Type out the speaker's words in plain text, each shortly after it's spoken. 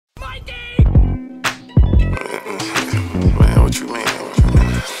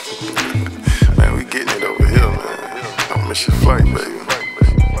flight, baby.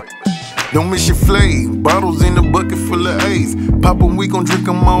 Don't miss your flame. Bottles in a bucket full of A's. Poppin', we gon' drink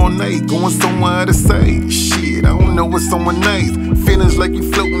 'em all night. Going somewhere to say, shit, I don't know what's someone nice. Feelings like you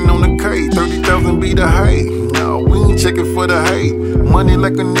floating on a kite. 30,000 be the height. No, we ain't checking for the hate. Money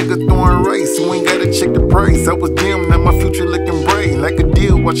like a nigga throwing race. You ain't gotta check the price. I was dim, now my future looking bright. Like a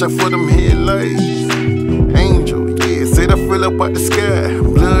deal, watch out for them headlights. Angel, yeah, said I fell up out the sky.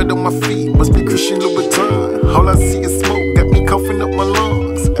 Blood on my feet, must be Christian Louboutin. All I see is smoke, got me coughing up my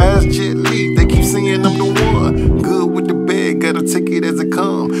lungs. Eyes jet leave, they keep saying I'm the one. Good with the bag, gotta take it as it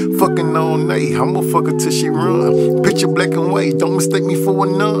come. Fucking all night, I'ma fuck her till she run. Picture black and white, don't mistake me for a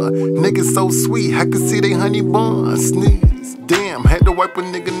nun. Niggas so sweet, I can see they honey bun. Sneeze, damn, had to wipe a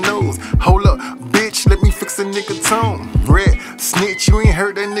nigga nose. Hold up, bitch, let me fix a nigga tone. Red, snitch, you ain't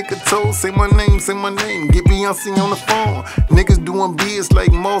heard that nigga told. Say my name, get Beyonce on the phone. Niggas doing biz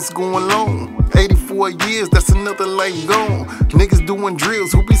like Moss going long. 84 years, that's another life gone. Niggas doing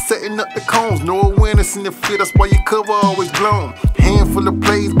drills, who be setting up the cones. No awareness in the field, that's why your cover always blown. Handful of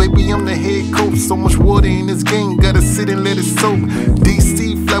plays, baby, I'm the head coach. So much water in this game, gotta sit and let it soak.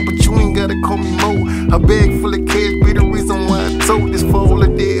 DC fly, but you ain't gotta call me Mo. A bag full of cash be the reason why I told. This for all the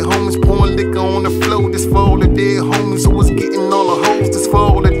dead homies, pouring liquor on the floor. This for all the dead homies who was getting all the hoes. This for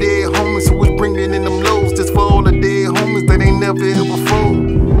all the dead homies who was bringing in them lows. This for all the dead homies that ain't never ever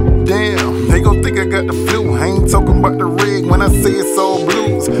fold. Damn, they gon' think I got the flu. I ain't talking about the rig when I say it's all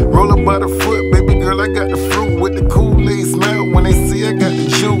blues. Roll up by the foot, baby girl, I got the fruit with the Kool-Aid smell when they see I got the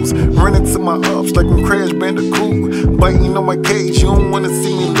juice. Running to my ups like I'm Crash Bandicoot. Biting on my cage, you don't wanna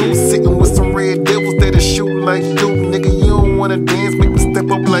see me lose. Sitting with some red devils that'll shoot like Duke. Nigga, you don't wanna dance, make me step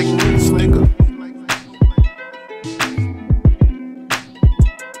up like Moose, nigga.